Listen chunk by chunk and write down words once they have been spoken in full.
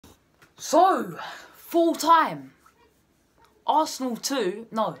So, full time. Arsenal 2.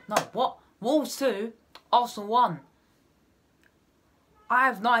 No, what? Wolves 2. Arsenal 1. I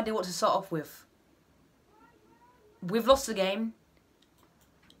have no idea what to start off with. We've lost the game.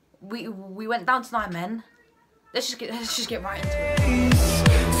 We went down to 9 men. Let's just get right into it.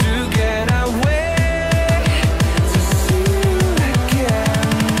 To get away, to see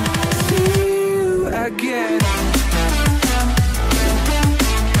you again.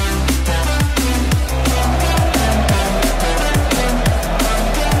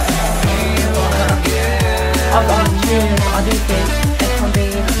 I do think it can be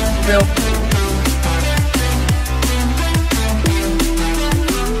real.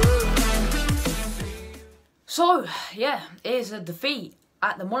 So, yeah, it is a defeat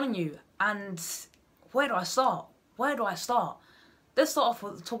at the Molineux. And where do I start? Let's start off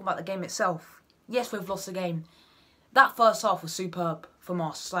with talking about the game itself. Yes, we've lost the game. That first half was superb from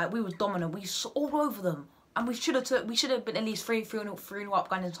us. Like, we were dominant. We were all over them. And we should have been at least 3-0 up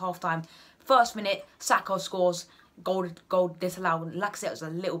going into half time. First minute, Saka scores, goal disallowed. Like I said, it was a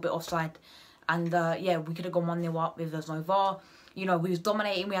little bit offside. And yeah, we could have gone 1-0 up if there's no VAR. You know, we was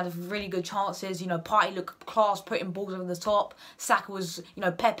dominating. We had really good chances. You know, Partey looked class, putting balls over the top. Saka was, you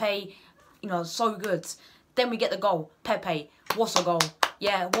know, Pepe, you know, so good. Then we get the goal. Pepe, what's a goal?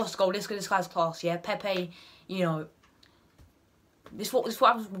 Yeah, what's a goal? This guy's class. Yeah, Pepe, you know, this what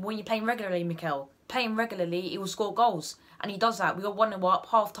happens when you're playing regularly, Mikel. Playing regularly, he will score goals. And he does that. We got 1-0 up,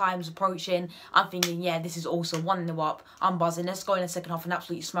 half time's approaching. I'm thinking, yeah, this is awesome. 1-0 up. I'm buzzing. Let's go in the second half and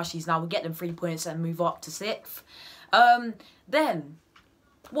absolutely smash these now. We get them 3 points and move up to 6th. Then,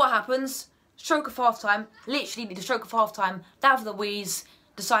 what happens? Stroke of half time. Literally, the stroke of half time. David Luiz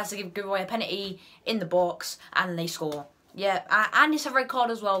decides to give away a penalty in the box and they score. Yeah, and it's a red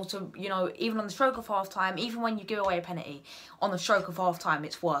card as well. So, you know, even on the stroke of half time, even when you give away a penalty on the stroke of half time,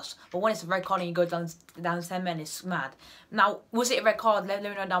 it's worse. But when it's a red card and you go down 10 men, it's mad. Now, was it a red card? Let me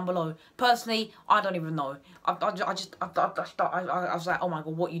know down below. Personally, I don't even know. I was like, oh my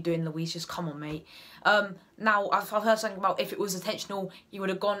god, what are you doing, Luiz? Just come on, mate. Now I've heard something about if it was intentional, he would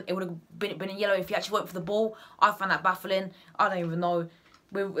have gone. It would have been a yellow if he actually went for the ball. I find that baffling. I don't even know.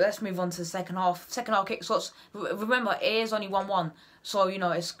 Let's move on to the second half. Second half kick slots. Remember, it is only 1-1, so you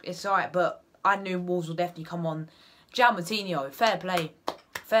know it's alright. But I knew Wolves will definitely come on. João Moutinho, fair play,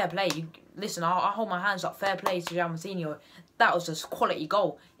 fair play. Listen, I hold my hands up. Fair play to João Moutinho. That was just quality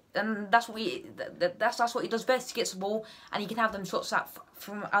goal, and that's what that's what he does best. He gets the ball and he can have them shots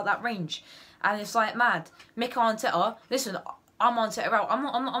from out that range, and it's like mad. Mikel Arteta, listen, I'm Arteta out.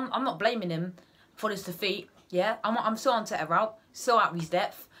 I'm not blaming him for this defeat. Yeah, I'm still Arteta out. Still out of his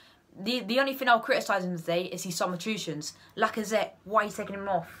depth. The only thing I'll criticise him today is his substitutions. Lacazette, why are you taking him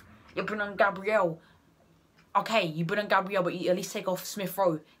off? You bring on Gabriel. Okay, you bring on Gabriel, but you at least take off Smith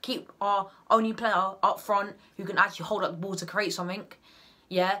Rowe. Keep our only player up front who can actually hold up the ball to create something.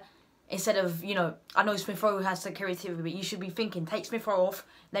 Yeah, instead of, you know, I know Smith Rowe has the creativity, but you should be thinking, take Smith Rowe off,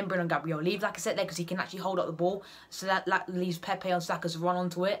 then bring on Gabriel. Leave Lacazette there because he can actually hold up the ball, so that leaves Pepe on Saka to run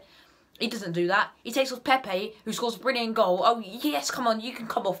onto it. He doesn't do that. He takes off Pepe, who scores a brilliant goal. Oh, yes, come on, you can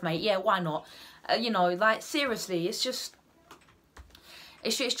come off, mate. Yeah, why not? You know, like, seriously, it's just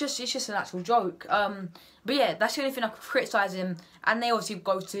an actual joke. But yeah, that's the only thing I could criticise him. And they obviously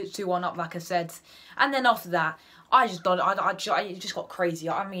go 2-1 up, like I said. And then after that, I just got crazy.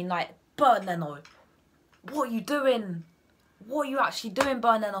 I mean, like, Bernd Leno, what are you doing? What are you actually doing,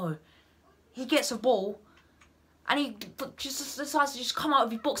 Bernd Leno? He gets a ball. And he just decides to just come out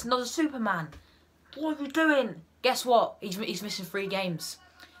of his box and does a Superman. What are you doing? Guess what? He's missing 3 games.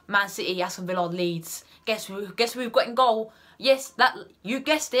 Man City, Aston Villa, Leeds. Guess who we've got in goal? Yes, that you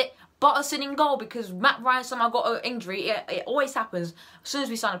guessed it. Butterson in goal because Matt Ryan somehow got an injury. It always happens. As soon as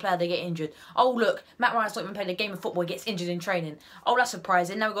we sign a player, they get injured. Oh look, Matt Ryan's not even played a game of football. He gets injured in training. Oh, that's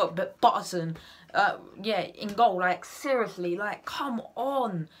surprising. Now we've got Butterson. Yeah, in goal. Like, seriously, like, come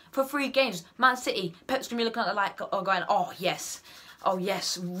on. For 3 games, Man City, Pep's gonna be looking at the like, going, oh yes,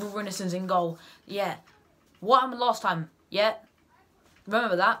 Renaissance in goal. Yeah, what happened last time? Yeah,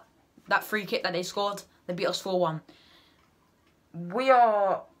 remember that free kick that they scored? They beat us 4-1. We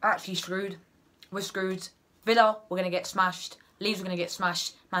are actually screwed. We're screwed. Villa, we're gonna get smashed. Leeds, we're gonna get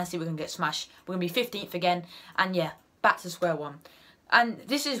smashed. Man City, we're gonna get smashed. We're gonna be 15th again, and yeah, back to square one. And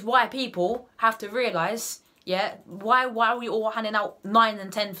this is why people have to realise, yeah, why are we all handing out 9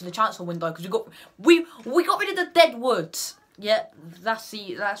 and 10 for the transfer window? Because we got rid of the dead wood. Yeah, that's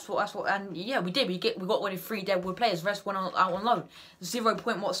what, and yeah, we did. We got rid of 3 dead wood players. The rest went out on loan, 0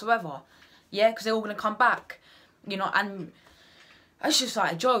 point whatsoever. Yeah, because they're all gonna come back, you know. And it's just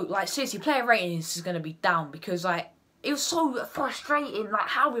like a joke. Like, seriously, player ratings is gonna be down because, like, it was so frustrating, like,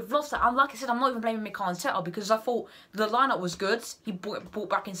 how we've lost that. And like I said, I'm not even blaming Mikel Arteta because I thought the lineup was good. He brought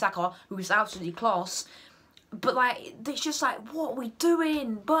back in Saka, who was absolutely class. But, like, it's just like, what are we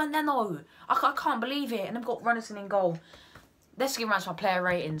doing? Burn Leno. I can't believe it. And they've got Runnison in goal. Let's get around to my player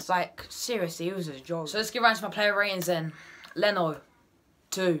ratings. Like, seriously, it was a joke. So let's get around to my player ratings then. Leno,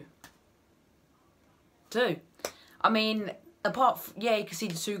 2. I mean, yeah, you can see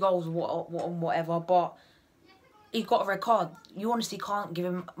the 2 goals or whatever, but he got a red card. You honestly can't give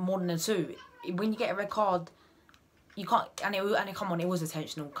him more than a 2. When you get a red card, you can't. And come on, it was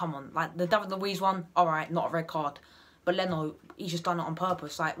intentional. Come on, like the David Luiz one. All right, not a red card. But Leno, he's just done it on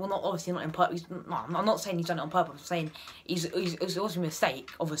purpose. Like, well, not obviously not on purpose. No, I'm not saying he's done it on purpose. I'm saying it was a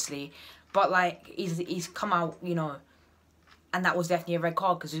mistake, obviously. But like, he's come out, you know, and that was definitely a red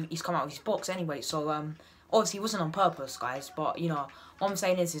card because he's come out of his box anyway. So obviously it wasn't on purpose, guys. But you know, what I'm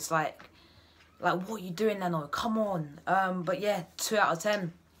saying is, it's like what are you doing, Leno? Come on. But yeah, 2 out of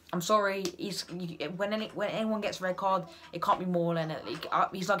 10. I'm sorry. When anyone gets a red card, it can't be more than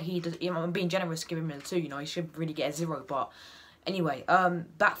he's lucky he does. You know, I'm being generous, giving him a 2. You know, he should really get a 0. But anyway,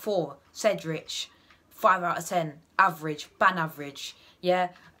 back 4, Cedric, 5 out of 10, average, ban average. Yeah,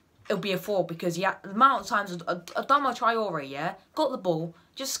 it'll be a 4 because the amount of times Adama Traore, yeah, got the ball,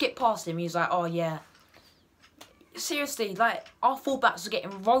 just skipped past him. He's like, oh yeah. Seriously, like, our fullbacks are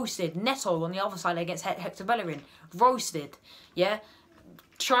getting roasted. Neto on the other side against Hector Bellerin, roasted. Yeah.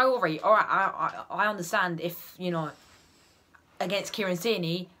 Traore, alright, I understand if, you know, against Kieran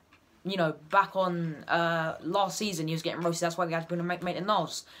Tierney, you know, back on last season he was getting roasted, that's why we had to bring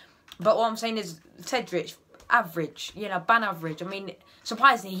Maitland-Niles. But what I'm saying is, Cedric, average, you know, ban average. I mean,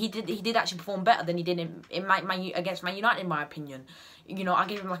 surprisingly, he did actually perform better than he did against Man United, in my opinion. You know, I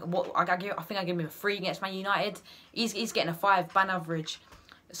gave him like I think I gave him a 3 against Man United. He's getting a 5, ban average.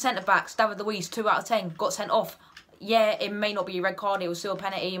 Centre backs, David Luiz, 2 out of 10, got sent off. Yeah, it may not be a red card. It was still a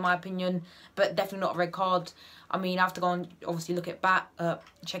penalty, in my opinion, but definitely not a red card. I mean, I have to go and obviously look it back,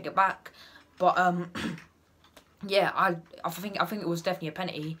 check it back. But yeah, I think it was definitely a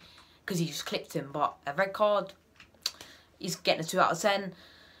penalty because he just clipped him. But a red card, he's getting a 2 out of 10.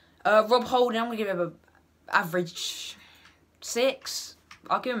 Rob Holding, I'm gonna give him an average 6.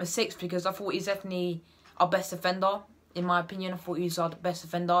 I'll give him a 6 because I thought he's definitely our best defender. In my opinion, I thought he was our best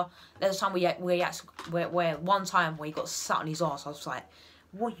defender. There's a time where one time where he got sat on his arse. I was like,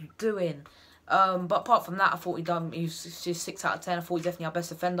 what are you doing? But apart from that, I thought he was just 6 out of 10. I thought he's definitely our best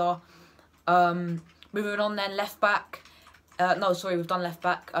defender. Moving on then, left back. No, sorry, we've done left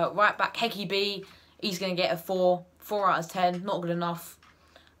back. Right back, Heki B. He's going to get a 4. 4 out of 10. Not good enough.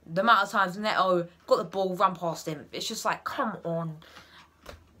 The amount of times Neto got the ball, ran past him. It's just like, come on.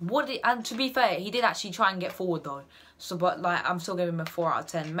 And to be fair, he did actually try and get forward though. So, but like, I'm still giving him a 4 out of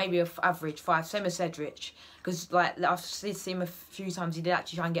 10. Maybe an average 5. Same as Cedric. Because like, I've seen him a few times. He did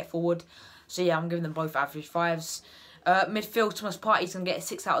actually try and get forward. So yeah, I'm giving them both average 5s. Midfield, Thomas Partey's going to get a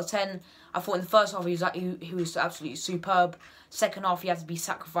 6 out of 10. I thought in the first half he was absolutely superb. Second half he had to be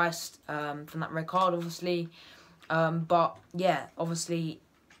sacrificed from that red card, obviously. But yeah, obviously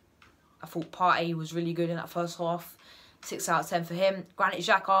I thought Partey was really good in that first half. 6 out of 10 for him. Granit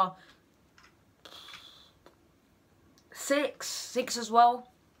Xhaka, 6 as well.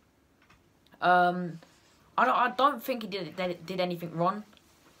 I don't think he did anything wrong.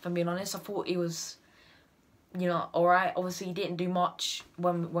 If I'm being honest, I thought he was, you know, all right. Obviously, he didn't do much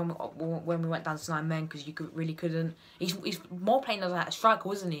when we went down to 9 men because you really couldn't. He's more playing as like a striker,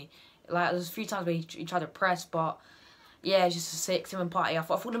 wasn't he? Like there's a few times where he tried to press, but yeah, it's just a 6. Him and Partey. I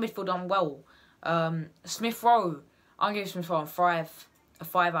thought the midfield done well. Smith Rowe, I'll give Smith Rowe a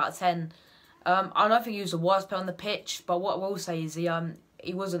 5 out of 10. I don't think he was the worst player on the pitch, but what I will say is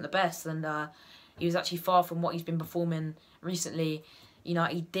he wasn't the best, and he was actually far from what he's been performing recently. You know,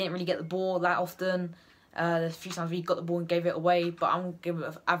 he didn't really get the ball that often. There's a few times he got the ball and gave it away, but I'm going to give it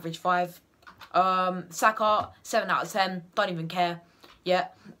an average 5. Saka, 7 out of 10. Don't even care. Yeah,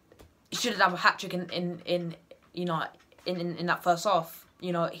 he should have done a hat-trick in that first half.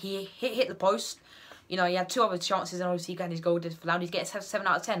 You know, he hit the post. You know, he had 2 other chances, and obviously he got his goal disallowed. He's getting 7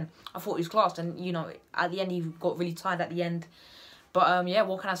 out of 10. I thought he was classed, and you know, at the end he got really tired at the end. But yeah,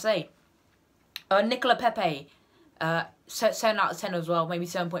 what can I say? Nicola Pepe, 7 out of 10 as well, maybe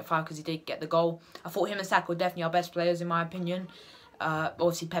 7.5 because he did get the goal. I thought him and Saka were definitely our best players in my opinion.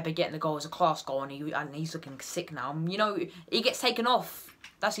 Obviously Pepe getting the goal was a class goal, and he's looking sick now. You know, he gets taken off.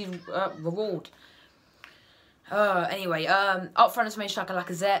 That's his reward. Anyway, up front as main striker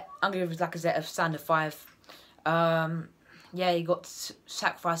Lacazette. I'm going to give Lacazette a standard 5. Yeah, he got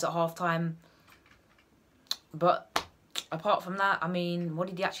sacrificed at half time. But apart from that, I mean, what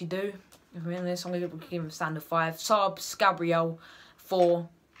did he actually do? I'm going to give him a standard 5. Subs, Gabriel, 4.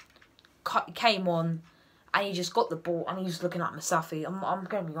 Came on, and he just got the ball, and he's looking at Mustafi. I'm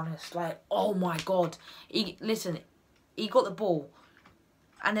going to be honest, like, oh my God. He got the ball,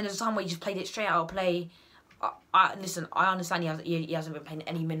 and then there's a time where he just played it straight out of play. Listen, I understand he hasn't been playing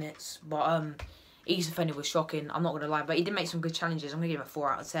any minutes, but his defending was shocking. I'm not gonna lie, but he did make some good challenges. I'm gonna give him a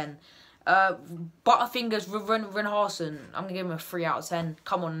 4 out of 10. Butterfingers, Renharson, I'm gonna give him a 3 out of 10.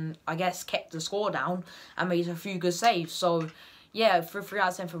 Come on, I guess kept the score down and made a few good saves. So yeah, for 3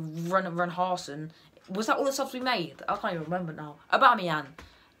 out of 10 for Renharson. Was that all the subs we made? I can't even remember now. Aubameyang,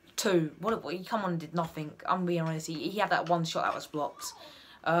 2. What he come on and did nothing. I'm being honest. He had that one shot that was blocked.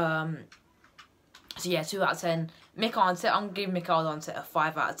 So yeah, 2 out of 10. Mikel Arteta, I'm giving Mikel Arteta a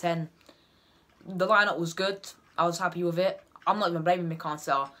 5 out of 10. The lineup was good. I was happy with it. I'm not even blaming Mikel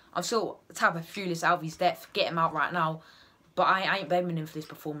Arteta. I'm still type of furious out of his depth. Get him out right now. But I ain't blaming him for this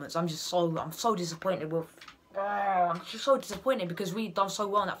performance. I'm so disappointed with. I'm just so disappointed because we done so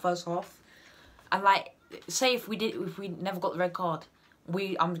well in that first half. And like, say if we never got the red card,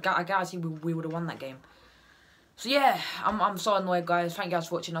 I guarantee we would have won that game. So yeah, I'm so annoyed, guys. Thank you guys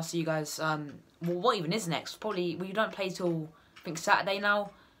for watching. I'll see you guys. Well, what even is next? Probably we don't play till I think Saturday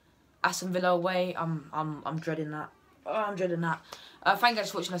now. Aston Villa away. I'm dreading that. I'm dreading that. Thank you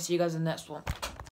guys for watching. I'll see you guys in the next one.